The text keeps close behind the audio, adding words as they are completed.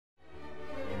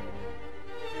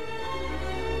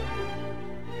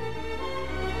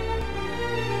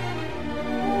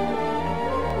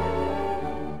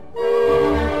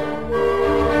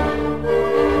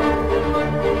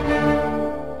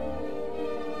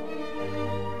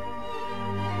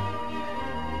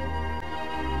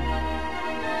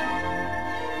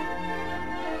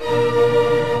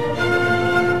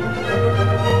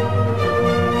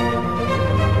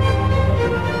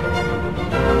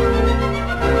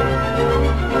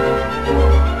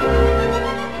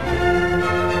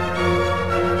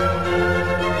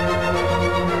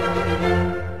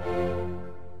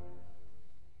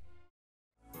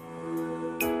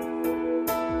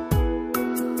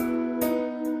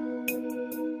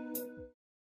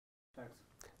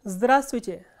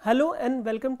Здравствуйте. Hello and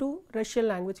welcome to Russian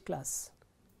language class.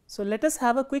 So let us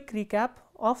have a quick recap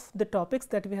of the topics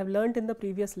that we have learned in the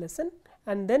previous lesson,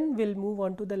 and then we'll move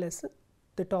on to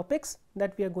the topics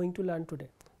that we are going to learn today.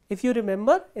 If you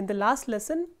remember, in the last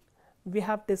lesson we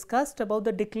have discussed about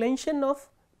the declension of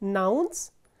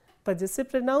nouns, possessive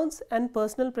pronouns and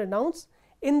personal pronouns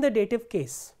in the dative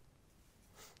case.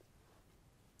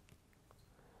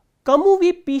 Кому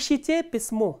вы пишете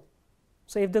письмо?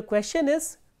 So if the question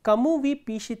is Кому вы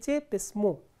пишете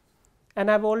письмо,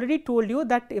 and I have already told you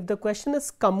that if the question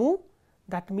is кому,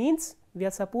 that means we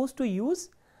are supposed to use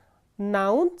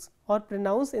nouns or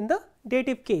pronouns in the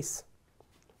dative case.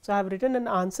 So I have written an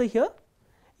answer here.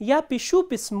 Я пишу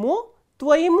письмо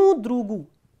твоему другу.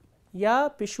 Я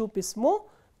пишу письмо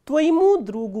твоему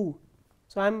другу.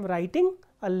 So I am writing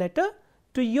a letter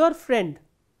to your friend.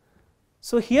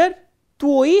 So here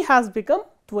твой has become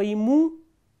твоему,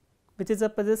 which is a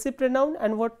possessive pronoun,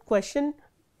 and what question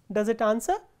does it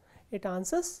answer? It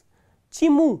answers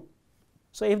чему.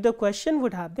 So if the question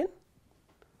would have been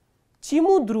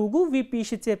чему другу вы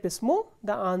пишете письмо,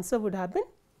 the answer would have been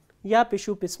я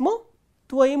пишу письмо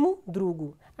твоему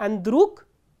другу, and друг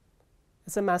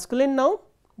is a masculine noun,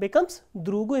 becomes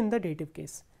другу in the dative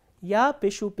case. Я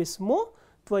пишу письмо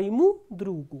твоему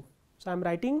другу. So I am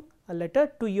writing a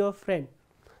letter to your friend.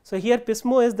 So here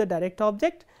письмо is the direct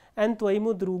object and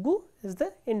твоему другу is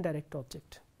the indirect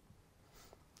object.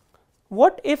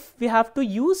 What if we have to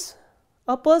use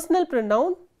a personal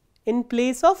pronoun in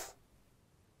place of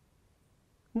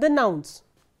the nouns?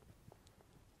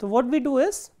 So what we do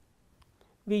is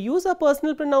we use a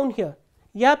personal pronoun here.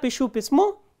 Я пишу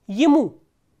письмо ему.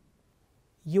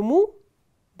 Ему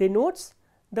denotes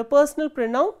the personal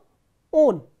pronoun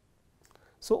own.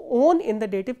 So own in the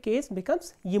dative case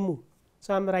becomes ему.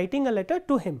 So I am writing a letter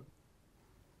to him.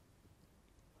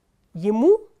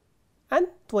 Ему and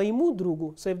твоему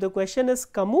другу. So if the question is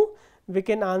кому, we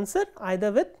can answer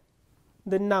either with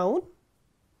the noun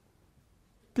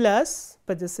plus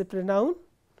possessive pronoun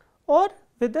or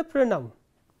with the pronoun.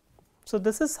 So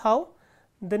this is how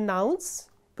the nouns,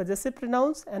 possessive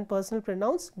pronouns and personal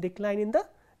pronouns decline in the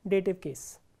dative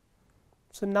case.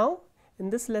 So now in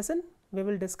this lesson we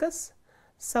will discuss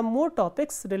some more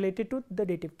topics related to the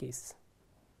dative case.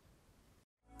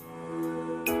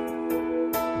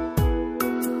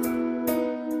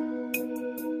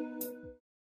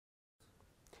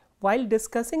 While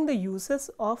discussing the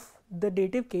uses of the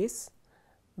dative case,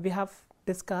 we have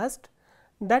discussed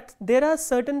that there are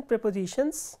certain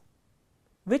prepositions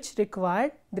which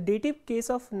require the dative case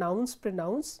of nouns,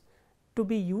 pronouns to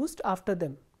be used after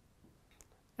them.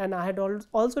 And I had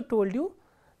also told you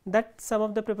that some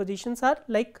of the prepositions are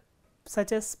like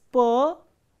such as per,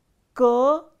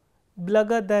 ka,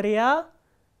 blagodarya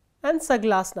and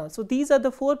saglasna. So these are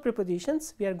the four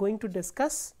prepositions we are going to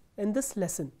discuss in this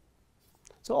lesson.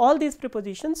 So all these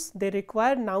prepositions, they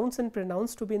require nouns and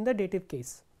pronouns to be in the dative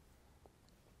case.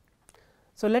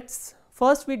 So let's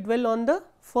first we dwell on the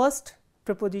first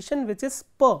preposition, which is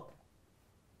per.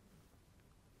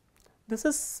 This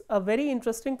is a very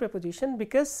interesting preposition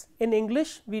because in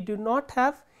English we do not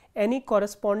have any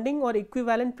corresponding or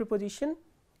equivalent preposition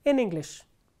in English.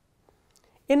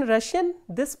 In Russian,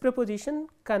 this preposition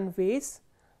conveys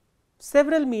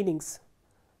several meanings.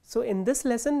 So in this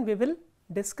lesson we will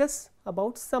discuss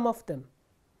about some of them.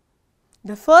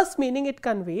 The first meaning it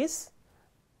conveys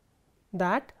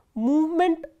that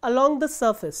movement along the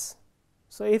surface.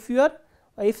 So if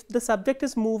the subject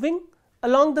is moving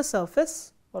along the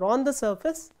surface or on the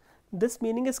surface, this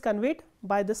meaning is conveyed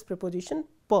by this preposition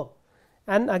per.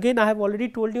 And again I have already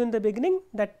told you in the beginning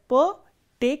that per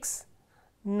takes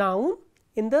noun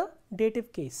in the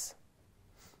dative case.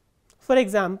 For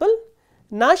example,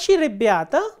 Nashi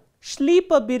ribята шли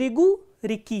по берегу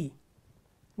реки.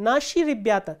 Nashi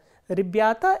ribята.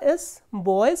 Ribята is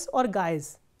boys or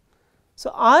guys.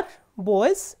 So our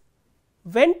boys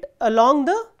went along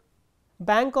the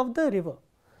bank of the river.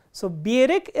 So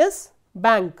berek is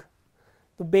bank.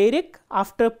 The berek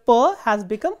after per has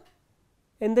become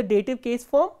in the dative case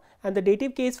form, and the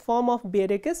dative case form of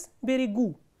berek is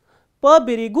beregu. Per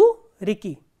beregu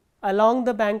reki, along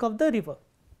the bank of the river.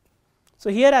 So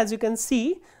here as you can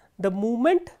see, the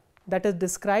movement that is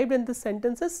described in this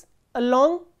sentence is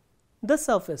along the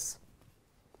surface.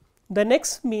 The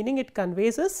next meaning it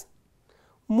conveys is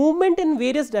movement in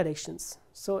various directions.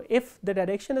 So if the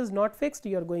direction is not fixed,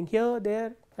 you are going here,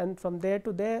 there and from there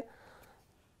to there.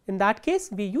 In that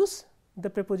case we use the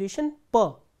preposition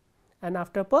per, and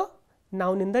after per,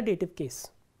 noun in the dative case.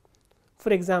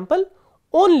 For example,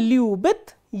 on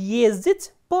любит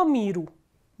ездить по миру.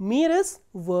 Mir is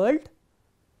world,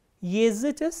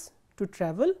 ездить is to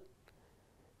travel,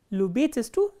 lubit is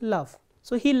to love.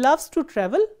 So, he loves to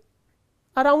travel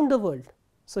around the world.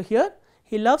 So, here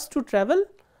he loves to travel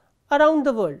around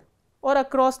the world or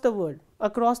across the world,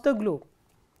 across the globe.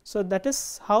 So, that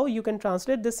is how you can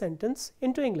translate this sentence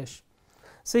into English.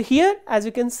 So, here as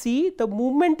you can see, the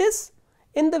movement is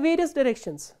in the various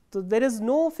directions. So, there is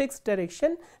no fixed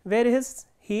direction where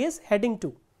he is heading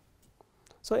to.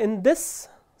 So, in this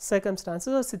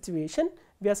circumstances or situation,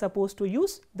 we are supposed to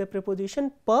use the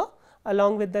preposition per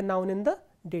along with the noun in the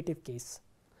dative case.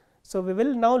 So, we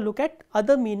will now look at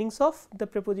other meanings of the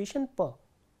preposition per.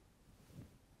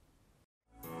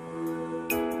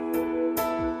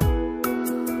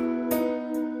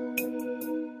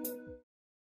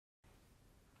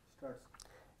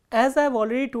 As I have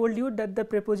already told you that the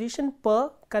preposition per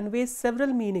conveys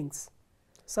several meanings.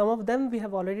 Some of them we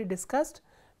have already discussed.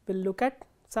 We will look at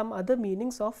some other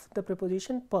meanings of the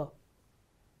preposition per.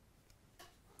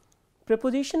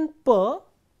 Preposition per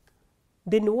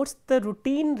denotes the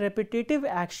routine repetitive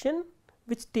action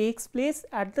which takes place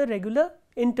at the regular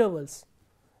intervals.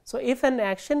 So, if an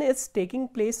action is taking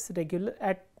place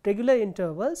at regular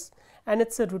intervals and it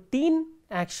is a routine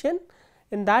action,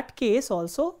 in that case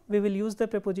also we will use the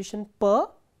preposition per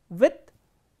with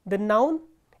the noun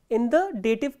in the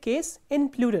dative case in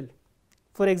plural.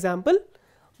 For example,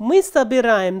 मी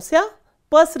सबीरायमस्या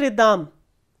पर Sridama.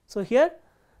 So, here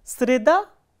Srida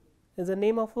is the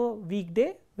name of a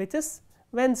weekday which is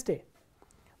Wednesday.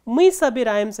 Me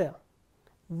सबीरायमस्या,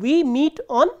 we meet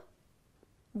on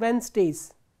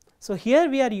Wednesdays. So, here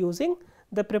we are using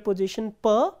the preposition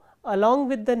per along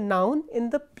with the noun in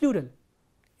the plural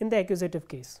in the accusative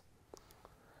case.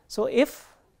 So, if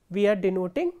we are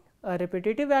denoting a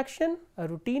repetitive action, a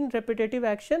routine repetitive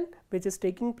action which is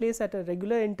taking place at a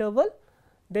regular interval,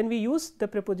 then we use the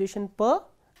preposition per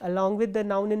along with the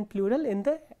noun in plural in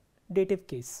the dative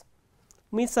case.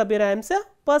 मी सबीरायमस्या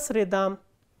पर Sridama,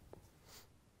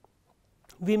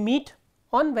 we meet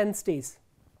on Wednesdays.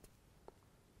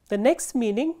 The next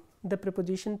meaning the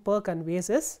preposition per conveys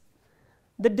is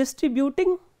the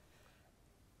distributing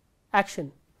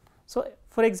action. So,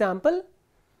 for example,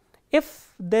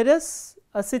 if there is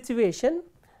a situation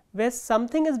where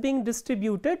something is being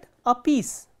distributed a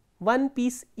piece, one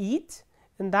piece each,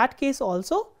 in that case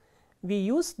also we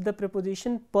use the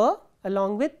preposition per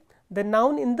along with the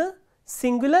noun in the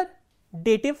singular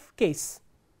dative case.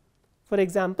 For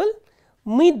example,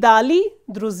 मी दाली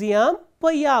द्रुजियाम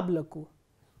पर याबलकू,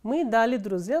 मी दाली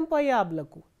द्रुजियाम पर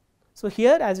याबलकू. So,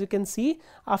 here as you can see,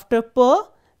 after per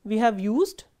we have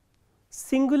used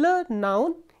singular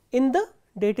noun in the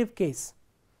dative case.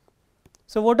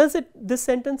 So, what does this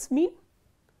sentence mean?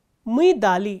 मी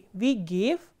दाली, we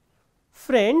gave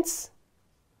friends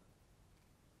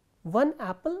one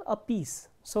apple a piece.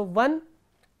 So, one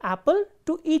apple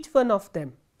to each one of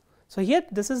them. So, here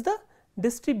this is the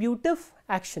distributive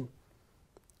action.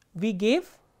 We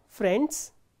gave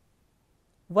friends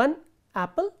one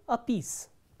apple a piece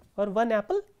or one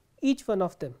apple each one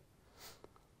of them.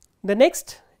 The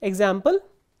next example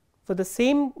for the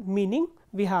same meaning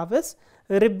we have is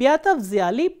Ribyata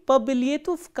vziali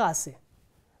pabilietuf kase.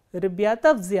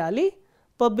 Ribyata vziali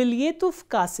pabilietuf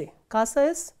kase. Kasa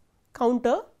is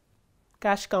counter,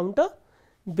 cash counter.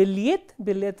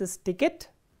 Bilyet is ticket.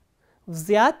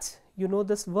 Vzyat, you know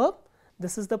this verb.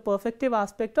 This is the perfective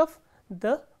aspect of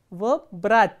the verb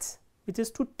brach, which is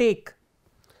to take.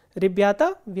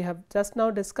 Ribyata we have just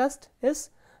now discussed is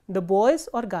the boys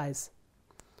or guys.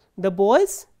 The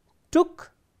boys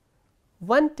took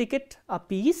one ticket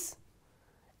apiece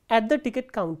at the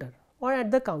ticket counter or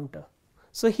at the counter.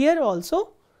 So, here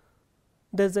also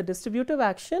there is a distributive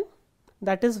action,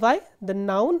 that is why the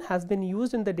noun has been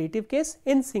used in the dative case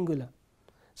in singular.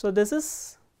 So, this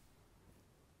is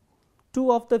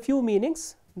two of the few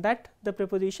meanings that the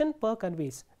preposition per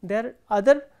conveys. There are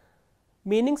other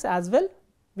meanings as well,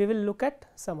 we will look at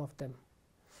some of them.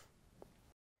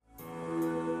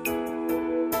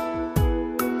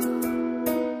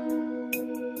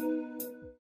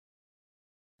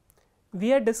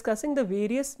 We are discussing the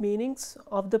various meanings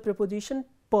of the preposition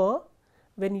per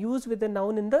when used with the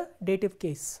noun in the dative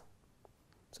case.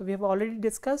 So, we have already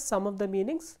discussed some of the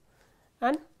meanings,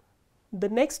 and the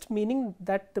next meaning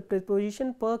that the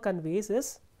preposition per conveys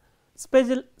is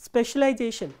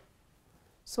specialization.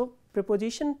 So,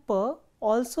 preposition per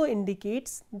also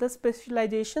indicates the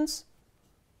specializations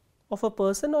of a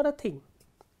person or a thing.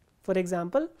 For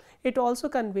example, it also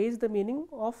conveys the meaning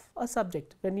of a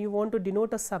subject. When you want to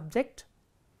denote a subject,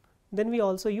 then we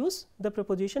also use the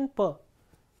preposition per.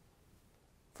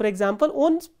 For example,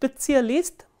 on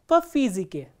specialist per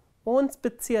physique. On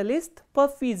specialist per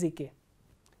physique.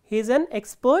 He is an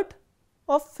expert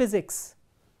of physics.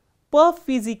 Per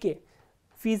physique.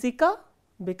 Physica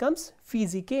becomes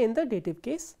physique in the dative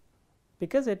case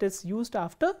because it is used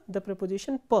after the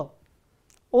preposition per.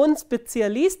 Un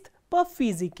specialist per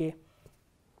physique.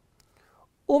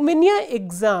 Umenia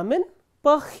examen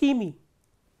per chimie.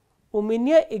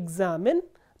 Umenia examen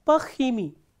per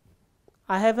chimie.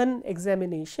 I have an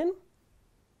examination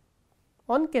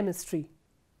on chemistry.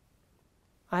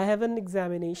 I have an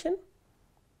examination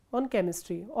on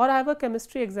chemistry, or I have a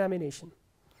chemistry examination.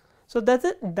 So,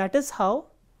 that is how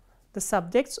the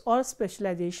subjects or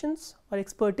specializations or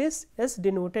expertise is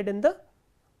denoted in the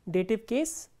dative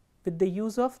case with the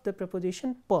use of the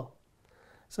preposition per.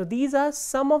 So, these are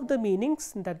some of the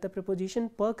meanings that the preposition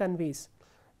per conveys.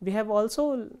 We have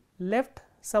also left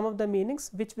some of the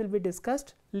meanings which will be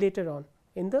discussed later on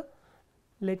in the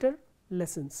later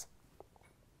lessons.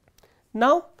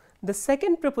 Now, the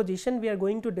second preposition we are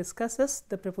going to discuss is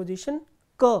the preposition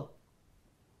que.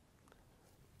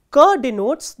 Que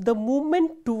denotes the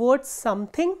movement towards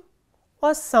something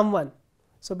or someone.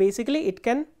 So, basically it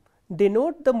can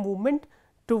denote the movement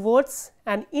towards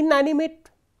an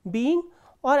inanimate being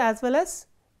or as well as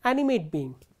animate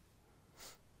being,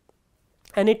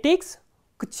 and it takes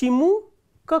kchimu,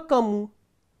 kakamu.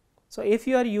 So, if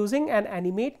you are using an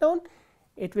animate noun,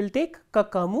 it will take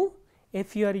kakamu.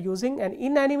 If you are using an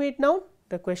inanimate noun,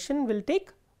 the question will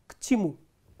take kchimu.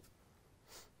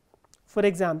 For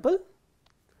example,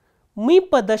 mi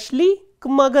padashli k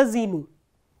magazinu.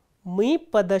 Mi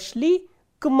padashli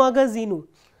k magazinu.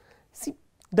 See,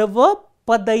 the verb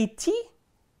padaiti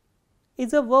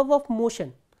is a verb of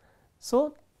motion.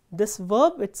 So, this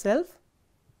verb itself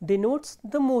denotes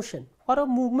the motion or a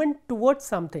movement towards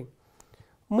something.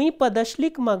 Mi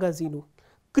padashli k magazinu.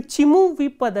 Kchimu vi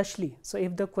padashli. So,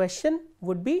 if the question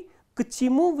would be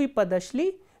kchimu vi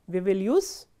padashli, we will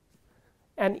use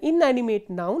an inanimate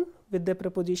noun with the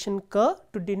preposition ke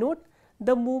to denote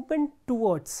the movement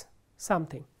towards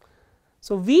something.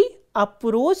 So, we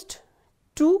approached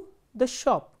to the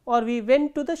shop or we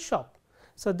went to the shop.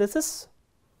 So, this is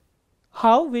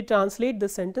how we translate the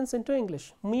sentence into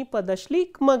English. Mi padashli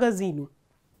k magazinu.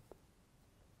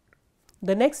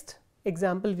 The next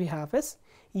example we have is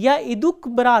ya idu k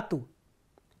bratu.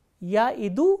 Ya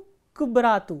idu k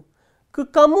bratu. K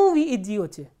kamu vi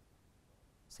idioce.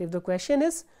 So, if the question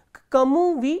is k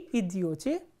kamu vi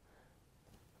idioce,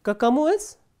 k kamu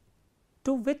is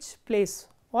to which place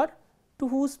or to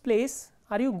whose place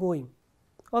are you going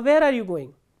or where are you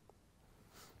going.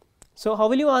 So, how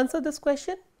will you answer this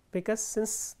question? Because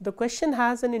since the question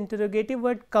has an interrogative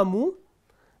word kamu,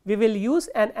 we will use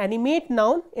an animate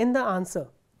noun in the answer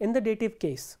in the dative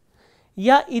case.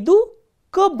 Ya idu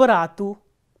k bratu.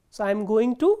 So, I am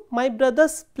going to my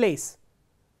brother's place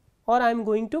or I am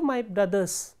going to my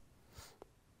brother's.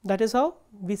 That is how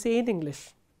we say in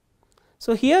English.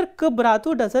 So, here k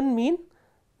bratu does not mean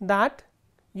that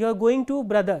you are going to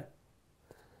brother.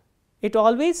 It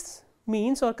always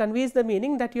means or conveys the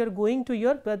meaning that you are going to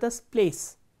your brother's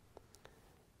place.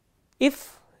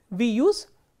 If we use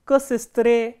k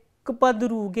sistre, k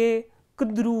padruge, k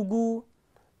drugu,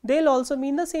 they will also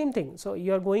mean the same thing. So,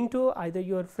 you are going to either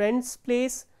your friend's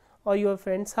place or your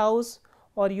friend's house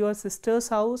or your sister's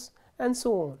house and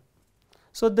so on.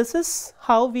 So, this is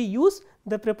how we use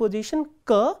the preposition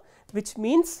ke, which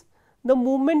means the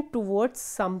movement towards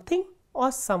something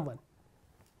or someone.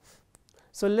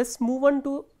 So, let us move on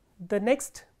to the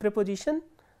next preposition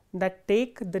that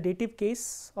take the dative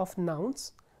case of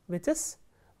nouns, which is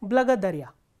blagadarya.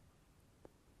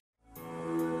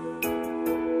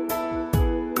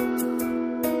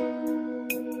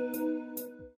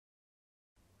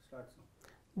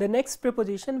 The next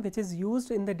preposition which is used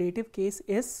in the dative case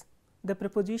is the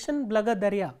preposition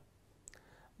blagadarya.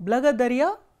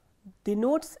 Blagadarya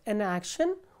denotes an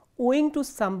action owing to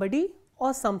somebody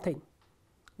or something,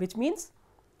 which means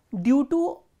due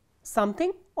to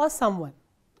something or someone.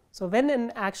 So, when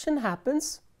an action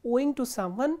happens owing to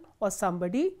someone or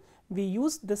somebody, we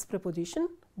use this preposition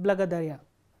blagadarya.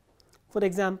 For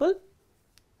example,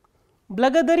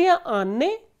 blagadarya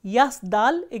aanne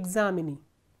yasdal examini.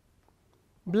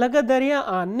 Blagadarya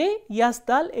aanne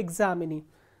yasdal examini.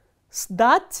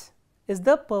 Sdach is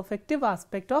the perfective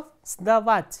aspect of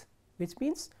sdavach, which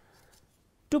means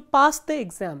to pass the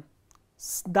exam.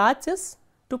 Sdach is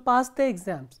to pass the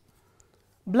exams.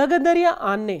 Blagadarya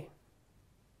aanne.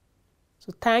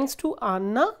 So, thanks to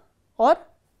Anna or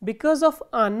because of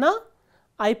Anna,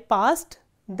 I passed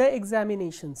the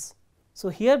examinations. So,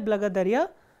 here blagadarya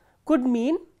could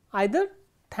mean either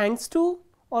thanks to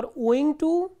or owing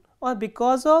to or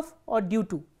because of or due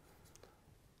to.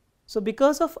 So,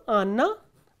 because of Anna,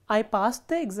 I passed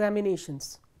the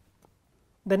examinations.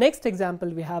 The next example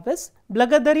we have is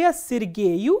Благодаря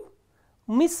Сергею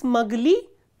мы смогли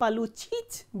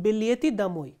получить билеты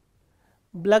домой.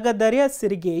 Благодаря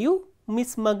Сергею мы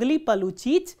смогли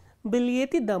получить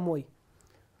билеты домой.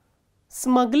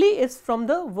 Smugly is from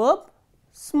the verb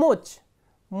smoch.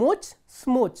 Moch,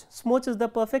 smoch. Smoch is the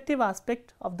perfective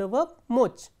aspect of the verb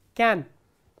moch, can.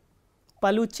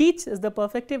 Получить is the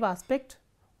perfective aspect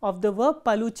of the verb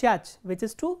получать, which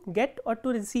is to get or to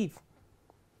receive.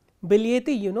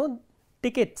 Билеты, you know,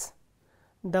 tickets.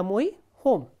 Домой,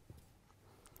 home.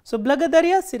 So,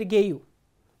 благодаря Сергею.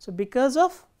 So, because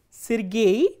of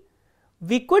Sergei,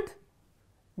 we could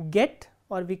get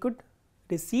or we could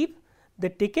receive the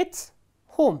tickets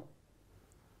home.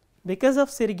 Because of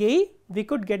Sergei, we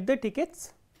could get the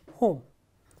tickets home.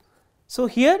 So,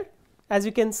 here as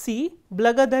you can see,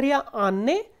 благодаря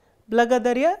Анне,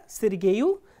 благодаря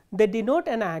Сергею, they denote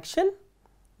an action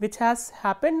which has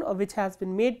happened or which has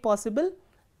been made possible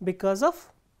because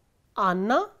of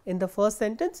Anna in the first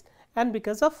sentence and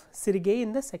because of Sergei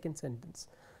in the second sentence.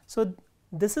 So,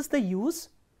 this is the use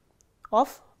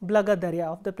of благодаря,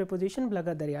 of the preposition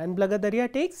благодаря, and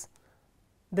благодаря takes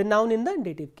the noun in the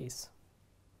dative case.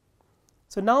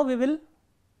 So, now we will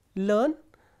learn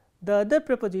the other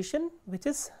preposition which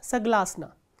is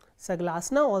saglasna.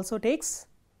 Saglasna also takes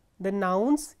the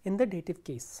nouns in the dative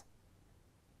case.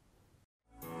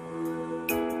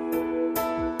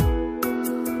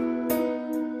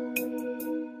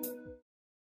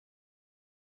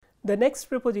 The next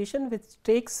preposition which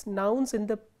takes nouns in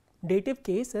the dative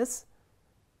case is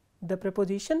the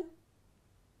preposition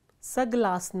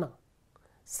saglasna.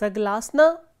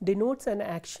 Saglasna denotes an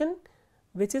action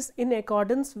which is in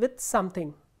accordance with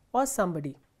something or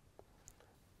somebody.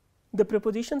 The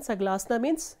preposition saglasna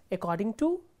means according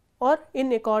to or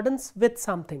in accordance with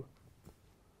something.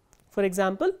 For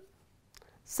example,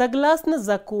 saglasna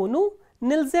zakonu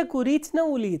nilzya kuric na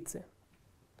ulice.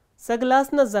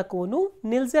 Saglasna zakonu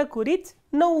nilzya kuric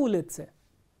na ulice.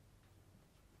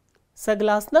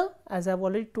 Saglasna, as I have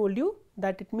already told you,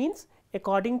 that it means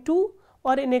according to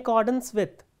or in accordance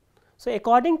with. So,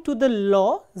 according to the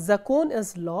law, zakon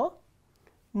is law,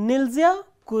 nilzya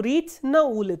kuric na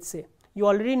ulice. You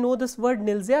already know this word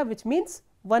nilzya, which means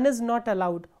one is not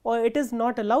allowed or it is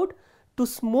not allowed to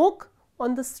smoke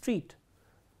on the street.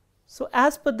 So,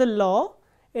 as per the law,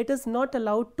 it is not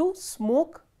allowed to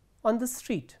smoke on the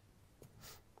street.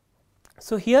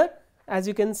 So, here as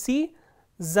you can see,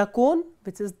 zakon,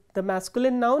 which is the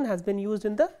masculine noun, has been used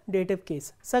in the dative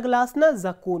case. Saglasna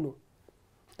zakonu.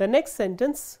 The next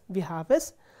sentence we have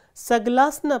is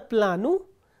saglasna planu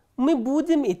mi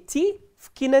budem itti v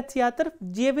kinoteatr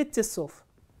v 9 časov.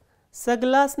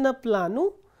 Saglasna planu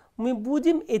mi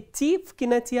budem itti v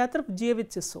kinoteatr v 9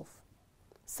 časov.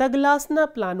 Saglasna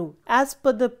planu, as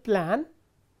per the plan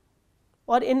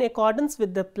or in accordance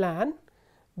with the plan,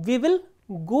 we will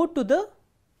go to the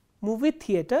movie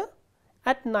theatre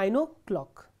at 9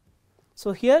 o'clock.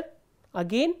 So, here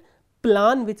again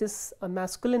plan, which is a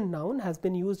masculine noun, has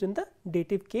been used in the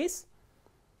dative case,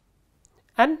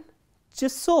 and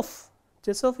часов.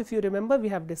 Часов, if you remember, we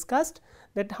have discussed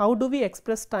that how do we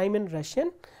express time in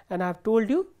Russian, and I have told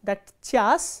you that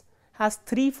час has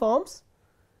 3 forms,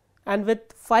 and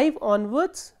with 5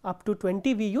 onwards up to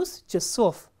 20 we use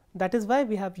часов. That is why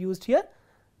we have used here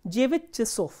 9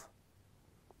 часов.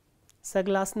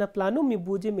 Saglasna planu mi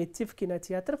budem itti v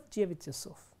kinoteatr v 9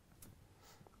 časov.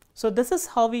 So, this is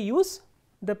how we use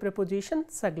the preposition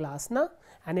saglasna,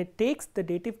 and it takes the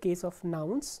dative case of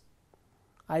nouns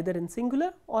either in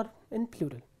singular or in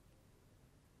plural.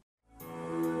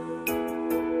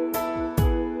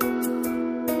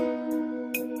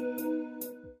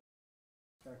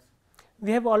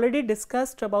 We have already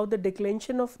discussed about the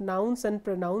declension of nouns and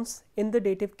pronouns in the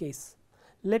dative case.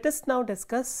 Let us now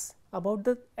discuss about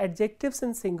the adjectives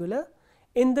in singular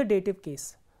in the dative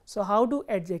case. So, how do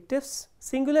adjectives,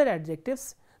 singular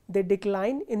adjectives, they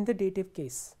decline in the dative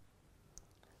case?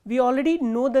 We already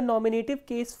know the nominative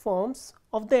case forms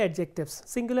of the adjectives,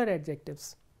 singular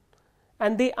adjectives,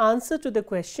 and they answer to the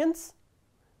questions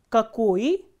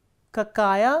kakoi,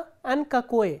 kakaya and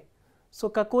kakoe. So,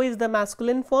 kakoi is the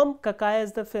masculine form, kakaya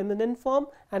is the feminine form,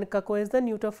 and kakoe is the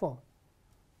neuter form.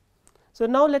 So,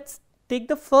 now let us take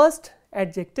the first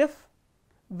adjective,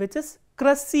 which is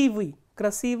krasivi.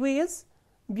 Krasivi is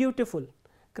beautiful.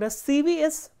 Krasivi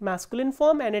is masculine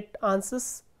form and it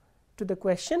answers to the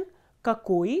question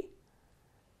kakoi.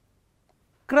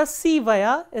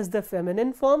 Krasivaya is the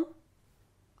feminine form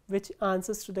which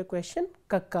answers to the question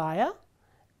kakaya,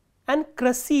 and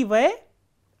krasivaya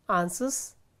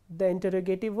answers the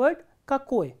interrogative word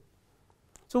kakoe.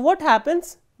 So, what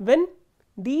happens when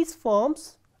these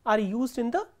forms are used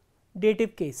in the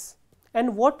dative case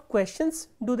and what questions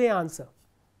do they answer?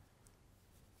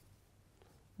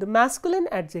 The masculine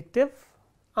adjective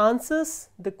answers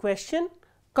the question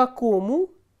kakomu,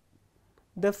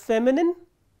 the feminine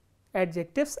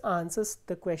adjectives answers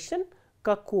the question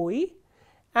kakoi,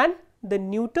 and the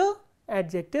neuter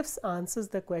adjectives answers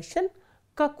the question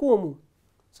kakomu.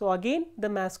 So, again the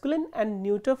masculine and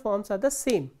neuter forms are the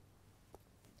same.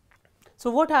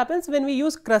 So, what happens when we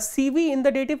use krasivi in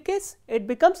the dative case? It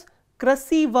becomes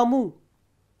krasivamu.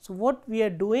 So, what we are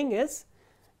doing is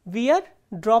we are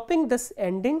dropping this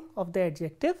ending of the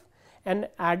adjective and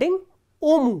adding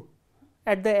omu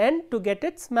at the end to get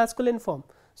its masculine form.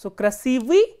 So,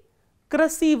 krasivi,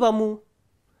 krasivamu,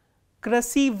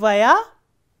 krasivaya,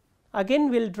 again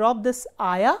we will drop this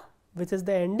aya which is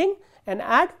the ending and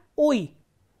add oi.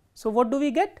 So, what do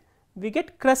we get? We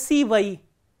get krasivai,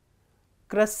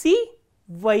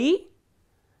 krasivai,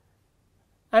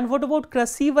 and what about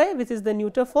krasivai which is the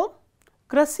neuter form?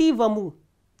 Krasivamu.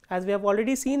 As we have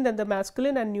already seen that the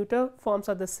masculine and neuter forms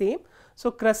are the same.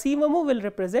 So, krasivamu will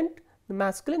represent the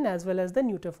masculine as well as the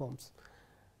neuter forms.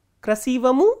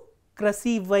 Krasivamu,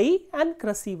 krasivai and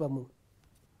krasivamu.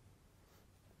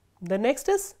 The next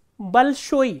is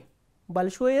balshoi.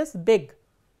 Balshoi is big.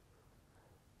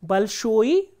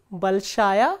 Balshoi,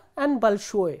 balshaya and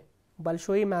balshoi.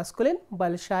 Balshoi masculine,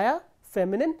 balshaya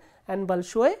feminine and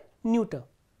balshoi neuter.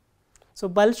 So,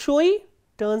 balshoi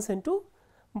turns into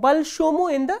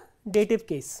balshomu in the dative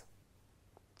case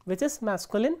which is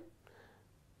masculine,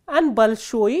 and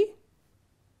balshoi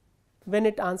when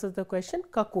it answers the question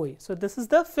kakoi. So, this is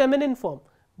the feminine form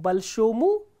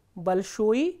balshomu,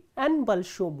 balshoi and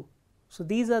balshomu. So,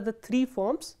 these are the three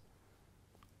forms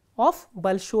of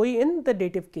balshoi in the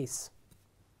dative case.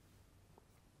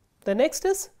 The next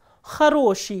is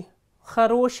kharoshi.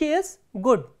 Kharoshi is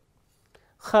good.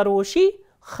 Kharoshi,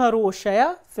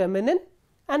 kharoshaya feminine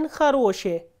and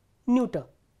kharoshe neuter.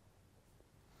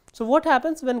 So, what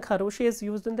happens when kharoshi is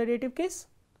used in the dative case?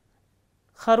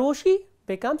 Kharoshi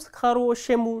becomes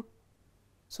kharoshemu.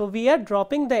 So, we are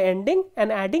dropping the ending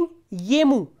and adding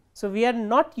yemu. So, we are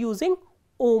not using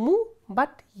omu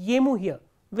but yemu here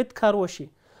with kharoshi.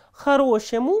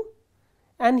 Kharoshemu,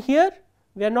 and here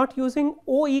we are not using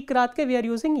o e kratke, we are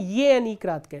using ye and e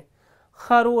kratke.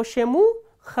 Kharoshemu,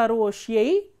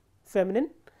 kharoshyei feminine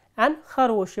and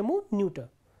kharoshemu neuter.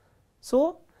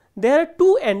 So, there are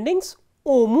two endings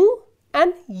omu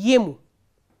and yemu.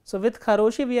 So, with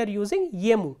kharoshi we are using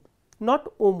yemu,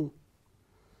 not omu.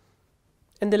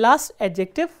 And the last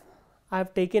adjective I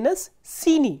have taken is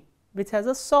sini, which has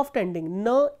a soft ending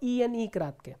na, e and e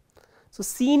kratke. So,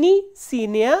 sini,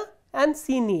 sinia and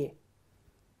sinie.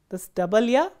 This double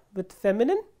ya with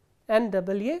feminine and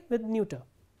double ye with neuter.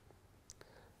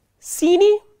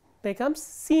 Sini becomes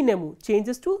sinemu,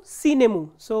 changes to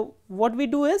sinemu. So, what we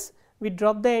do is we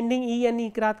drop the ending e and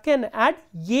e kratke and add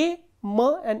ye,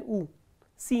 ma and u.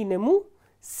 Sinemu,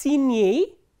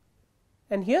 sinyei,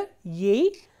 and here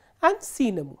yei and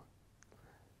sinemu.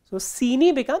 So,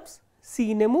 sini becomes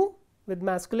sinemu with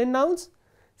masculine nouns,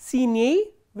 sinyei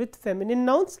with feminine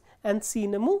nouns and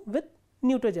sinemu with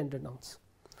neuter gender nouns.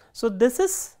 So, this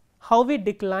is how we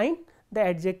decline the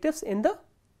adjectives in the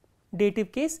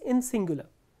dative case in singular.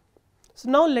 So,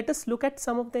 now let us look at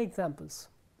some of the examples.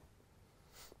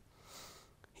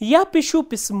 Ja pišu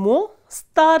pismo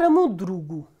staramu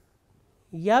drugu.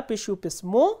 Ja pišu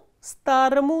pismo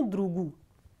staramu drugu.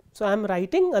 So, I am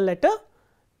writing a letter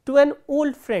to an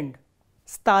old friend.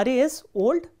 Stare is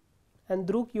old and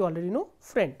drug you already know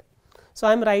friend. So,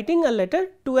 I am writing a letter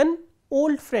to an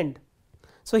old friend.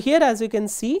 So, here as you can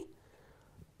see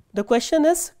the question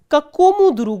is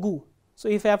kakomu drugu. So,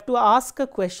 if I have to ask a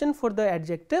question for the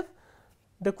adjective,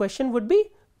 the question would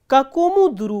be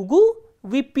kakomu drugu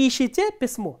vi pišice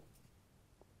pismo.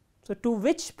 So, to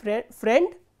which friend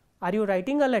are you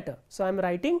writing a letter? So, I am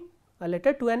writing a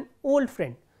letter to an old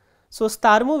friend. So,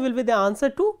 starmu will be the answer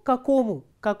to kakomu.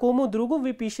 Kakomu drugu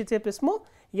vi pišice pismo,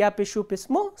 ja pišu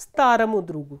pismo staramu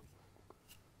drugu.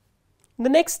 The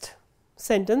next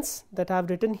sentence that I have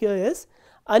written here is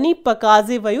Ani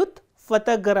pakazevayut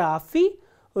fotografi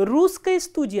ruskay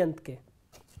studentke.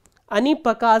 Ani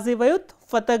pakazevayut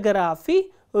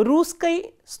fotografi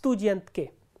ruskay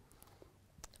studentke.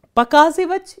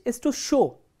 Pakazevach is to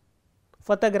show.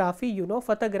 Photography, you know,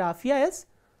 photografia is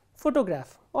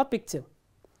photograph or picture.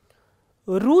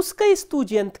 Ruskay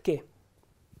studentke.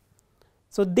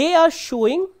 So, they are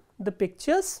showing the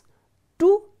pictures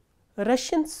to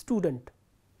Russian student.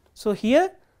 So,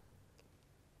 here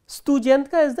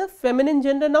studentka is the feminine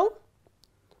gender noun.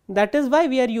 That is why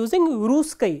we are using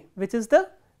ruskay, which is the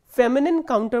feminine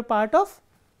counterpart of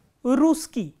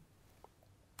Ruski.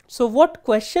 So, what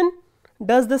question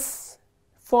does this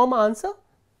form answer?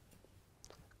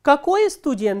 Какой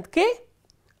студентке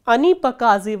они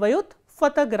показывают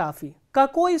фотографии?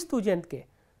 Какой студентке?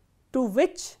 To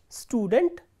which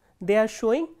student they are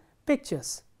showing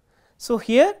pictures. So,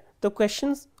 here the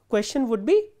question would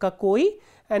be какой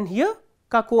and here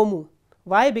какому.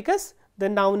 Why? Because the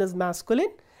noun is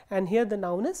masculine and here the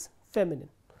noun is feminine.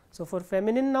 So, for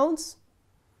feminine nouns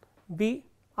we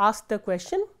ask the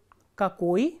question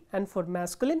какой and for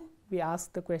masculine we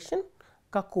ask the question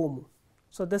какому.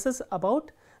 So, this is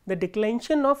about the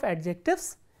declension of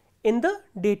adjectives in the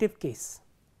dative case.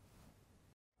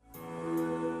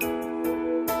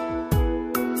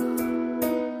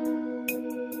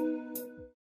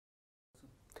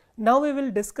 Now, we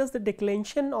will discuss the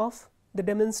declension of the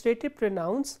demonstrative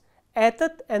pronouns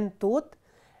этот and tot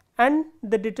and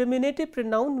the determinative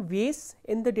pronoun wes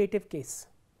in the dative case.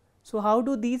 So, how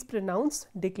do these pronouns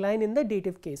decline in the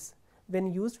dative case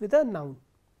when used with a noun?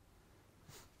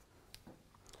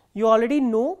 You already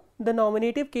know the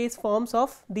nominative case forms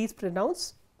of these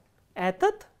pronouns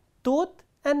этот, tot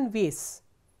and wes.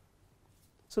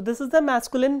 So, this is the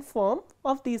masculine form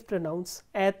of these pronouns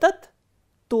этот,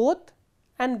 tot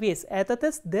and wes. Этот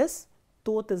is this,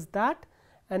 tot is that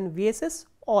and wes is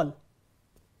all.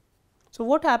 So,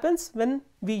 what happens when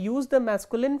we use the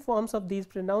masculine forms of these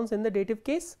pronouns in the dative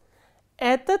case?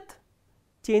 Этот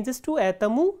changes to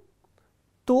этому,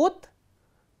 tot,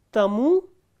 тому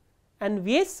and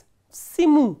wes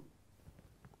simu.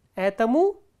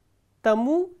 Этому,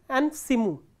 тому and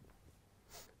simu.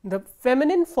 The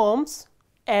feminine forms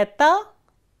эта,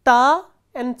 та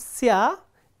and ся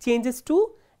changes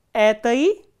to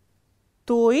этой,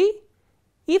 той,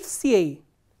 ifsiei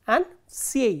and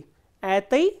siei.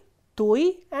 Этой,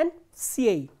 toi and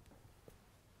siei.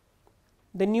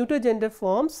 The neuter gender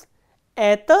forms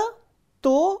эта,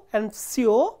 то and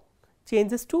sio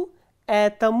changes to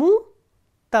этому,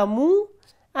 тому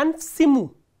and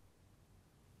simu.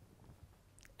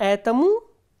 Этому,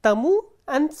 тому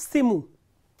and simu.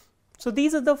 So,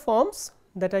 these are the forms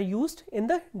that are used in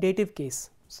the dative case.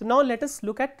 So, now let us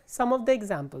look at some of the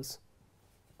examples.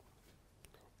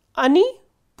 Они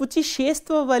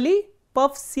путешествовали по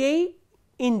всей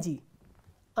Индии.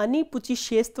 Они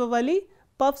путешествовали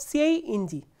по всей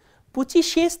Индии.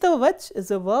 Путешествовать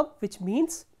is a verb which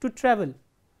means to travel.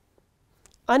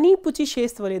 Они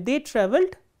путешествовали, they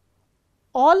traveled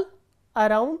all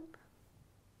around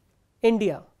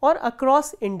India or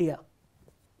across India.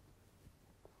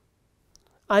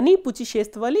 Они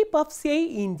путешествовали по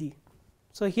всей Индии.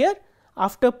 So, here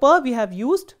after per we have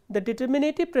used the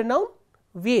determinative pronoun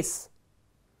wes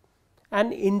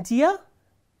and India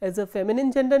is a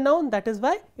feminine gender noun, that is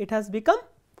why it has become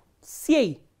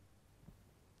всей.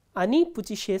 Они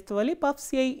путешествовали по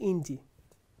всей Индии.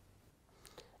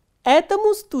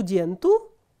 Этому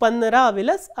студенту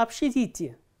понравилось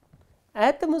общежитие.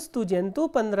 Этому студенту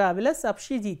понравилось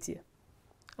общежитие.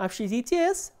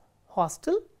 Общежитие is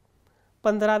hostel.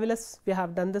 Понравилось, we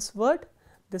have done this word.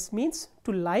 This means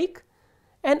to like.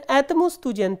 And этому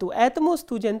студенту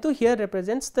here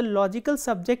represents the logical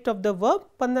subject of the verb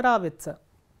понравиться.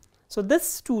 So, this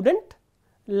student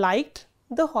liked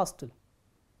the hostel.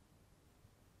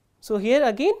 So, here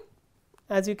again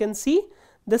as you can see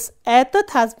this этот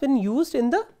has been used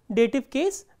in the dative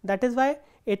case, that is why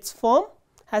its form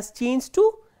has changed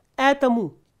to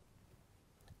этому.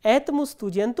 Этому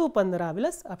студенту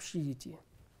понравилось общежитие.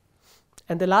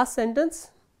 And the last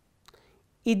sentence,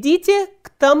 идите к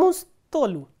тому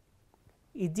столу.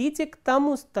 Идите к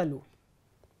тому столу.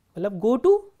 मतलब go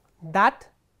to that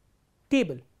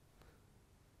table.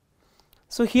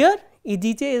 So, here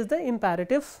idite is the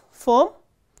imperative form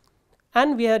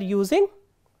and we are using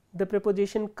the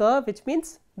preposition ka, which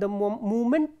means the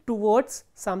movement towards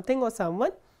something or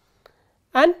someone,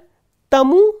 and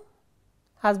tamu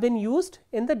has been used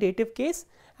in the dative case,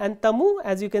 and tamu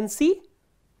as you can see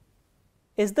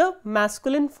is the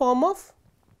masculine form of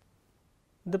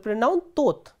the pronoun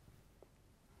tot.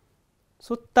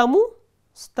 So, tamu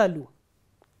stalu,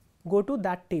 go to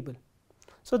that table.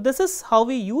 So, this is how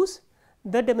we use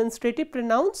the demonstrative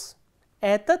pronouns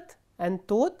этот and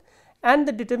tot and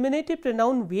the determinative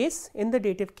pronoun wes in the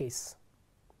dative case.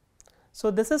 So,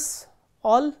 this is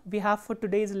all we have for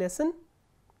today's lesson.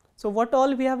 So, what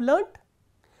all we have learnt?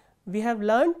 We have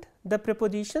learnt the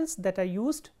prepositions that are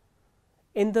used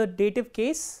in the dative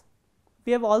case.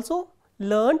 We have also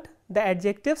learnt the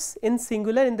adjectives in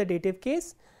singular in the dative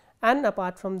case, and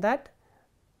apart from that,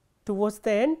 towards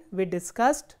the end we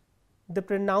discussed the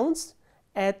pronouns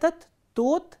этот,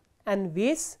 tot and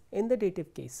wes in the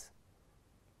dative case.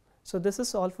 So, this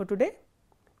is all for today.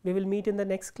 We will meet in the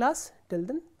next class. Till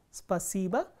then,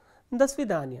 spasiba, до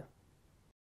свидания.